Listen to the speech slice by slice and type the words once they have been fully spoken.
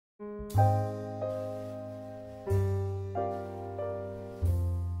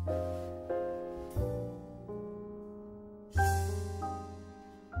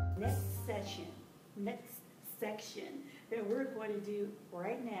Next section that we're going to do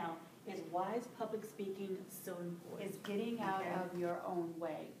right now is why is public speaking so important? It's getting out of your own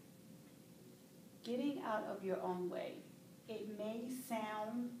way. Getting out of your own way. It may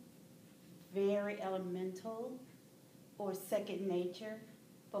sound very elemental or second nature,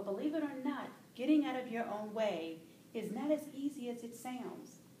 but believe it or not, getting out of your own way is not as easy as it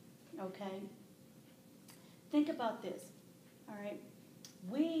sounds, okay? Think about this, all right?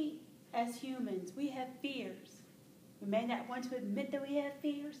 We, as humans, we have fears. We may not want to admit that we have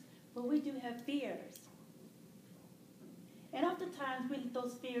fears, but we do have fears. And oftentimes, we let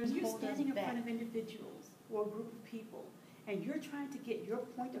those fears You're hold us standing in back. front of individuals or a group of people, and you're trying to get your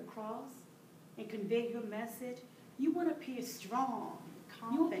point across and convey your message. You want to appear strong,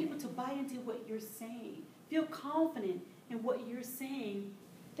 confident. You want people to buy into what you're saying. Feel confident in what you're saying.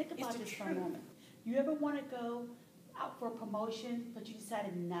 Think about this for a moment. You ever want to go out for a promotion, but you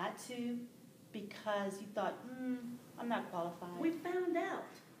decided not to because you thought, I'm not qualified? We found out,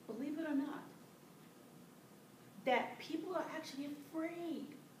 believe it or not, that people are actually afraid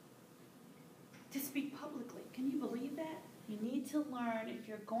to speak publicly. Can you believe that? You need to learn, if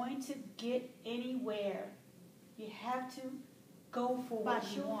you're going to get anywhere, you have to go for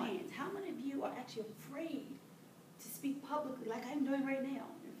what you want. By show of hands, how many of you are actually afraid to speak publicly like I'm doing right now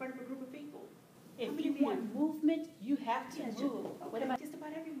in front of a group of people? If you want movement, you have to move. What about just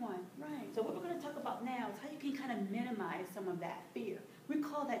about everyone? Right. So what we're going to talk about now is how you can kind of minimize some of that fear. We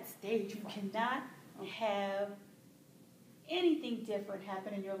call that stage fright. You cannot have anything different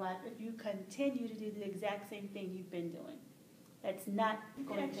happen in your life if you continue to do the exact same thing you've been doing. That's not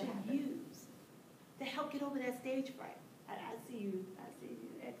going to happen. Use to help get over that stage fright. I see you. I see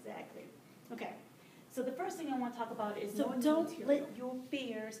you. Exactly. Okay. So the first thing I want to talk about is don't let your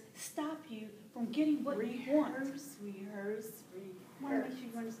fears stop you from getting what you want. Rehearse. I want to make sure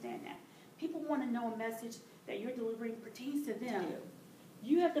you understand that. People want to know a message that you're delivering pertains to them.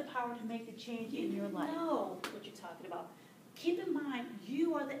 You have the power to make the change in your life. You know what you're talking about. Keep in mind,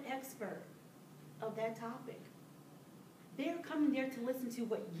 you are the expert of that topic. They're coming there to listen to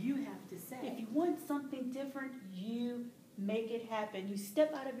what you have to say. If you want something different, you make it happen. You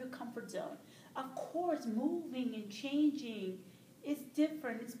step out of your comfort zone. Of course, moving and changing is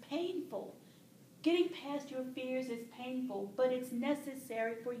different. It's painful. Getting past your fears is painful, but it's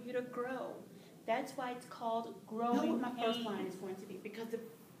necessary for you to grow. That's why it's called growing pains. Know what my first line is going to be, because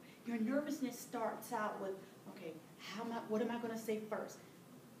your nervousness starts out with, okay, what am I going to say first?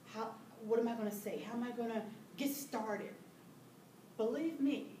 What am I going to say? How am I going to get started? Believe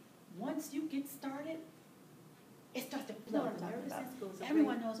me, once you get started, it starts to flow.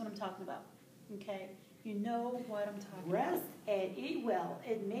 Everyone knows what I'm talking about. Okay? You know what I'm talking about. Rest and eat well.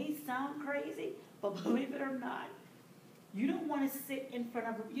 It may sound crazy, but believe it or not, you don't want to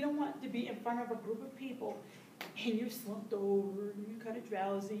you don't want to be in front of a group of people and you're slumped over and you're kind of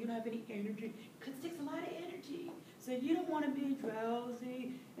drowsy, you don't have any energy, because it takes a lot of energy. So you don't want to be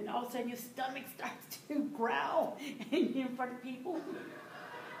drowsy and all of a sudden your stomach starts to growl and you're in front of people.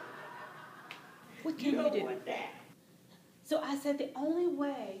 What can you do? You don't want that. So I said the only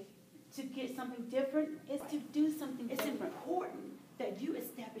way to get something different is to do something different. It's important that you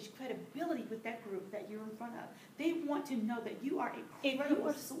establish credibility with that group that you're in front of. They want to know that you are a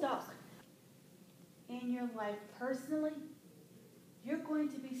credible source. If you are stuck in your life personally, you're going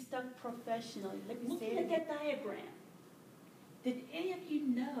to be stuck professionally. Looking at that diagram, did any of you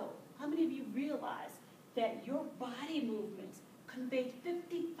know, how many of you realize that your body movements convey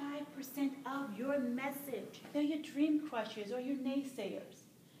 55% of your message? They're your dream crushers or your naysayers.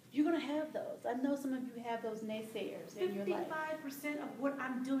 You're going to have those. I know some of you have those naysayers in your life. 55% of what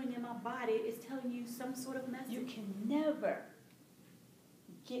I'm doing in my body is telling you some sort of message. You can never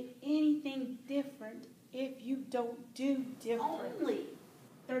get anything different if you don't do different. Only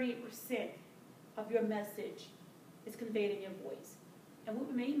 38% of your message is conveyed in your voice. And what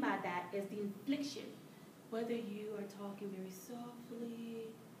we mean by that is the inflection. Whether you are talking very softly,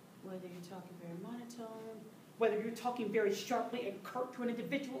 whether you're talking very monotone, whether you're talking very sharply and curt to an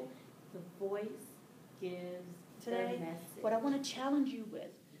individual, the voice gives today, the message. What I want to challenge you with,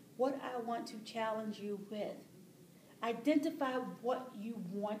 identify what you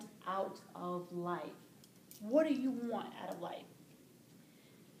want out of life. What do you want out of life?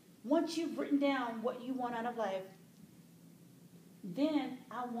 Once you've written down what you want out of life, then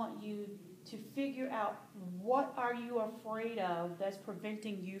I want you to figure out what are you afraid of that's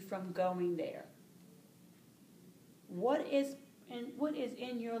preventing you from going there. What is And what is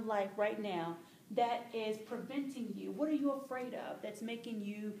in your life right now that is preventing you? What are you afraid of that's making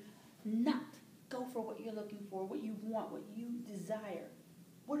you not go for what you're looking for, what you want, what you desire?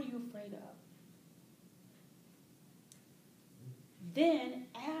 What are you afraid of? Then,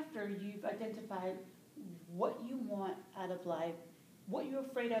 after you've identified what you want out of life, what you're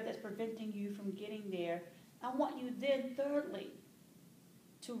afraid of that's preventing you from getting there, I want you then, thirdly,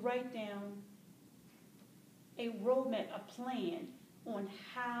 to write down a roadmap, a plan on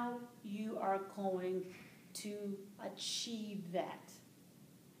how you are going to achieve that.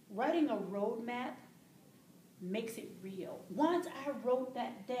 Writing a roadmap makes it real. Once I wrote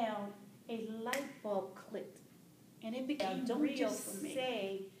that down, a light bulb clicked. And it became Don't real just for me.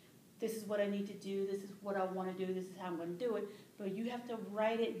 say, This is what I need to do, this is what I want to do, this is how I'm going to do it. But you have to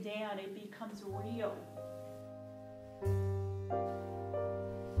write it down. It becomes real.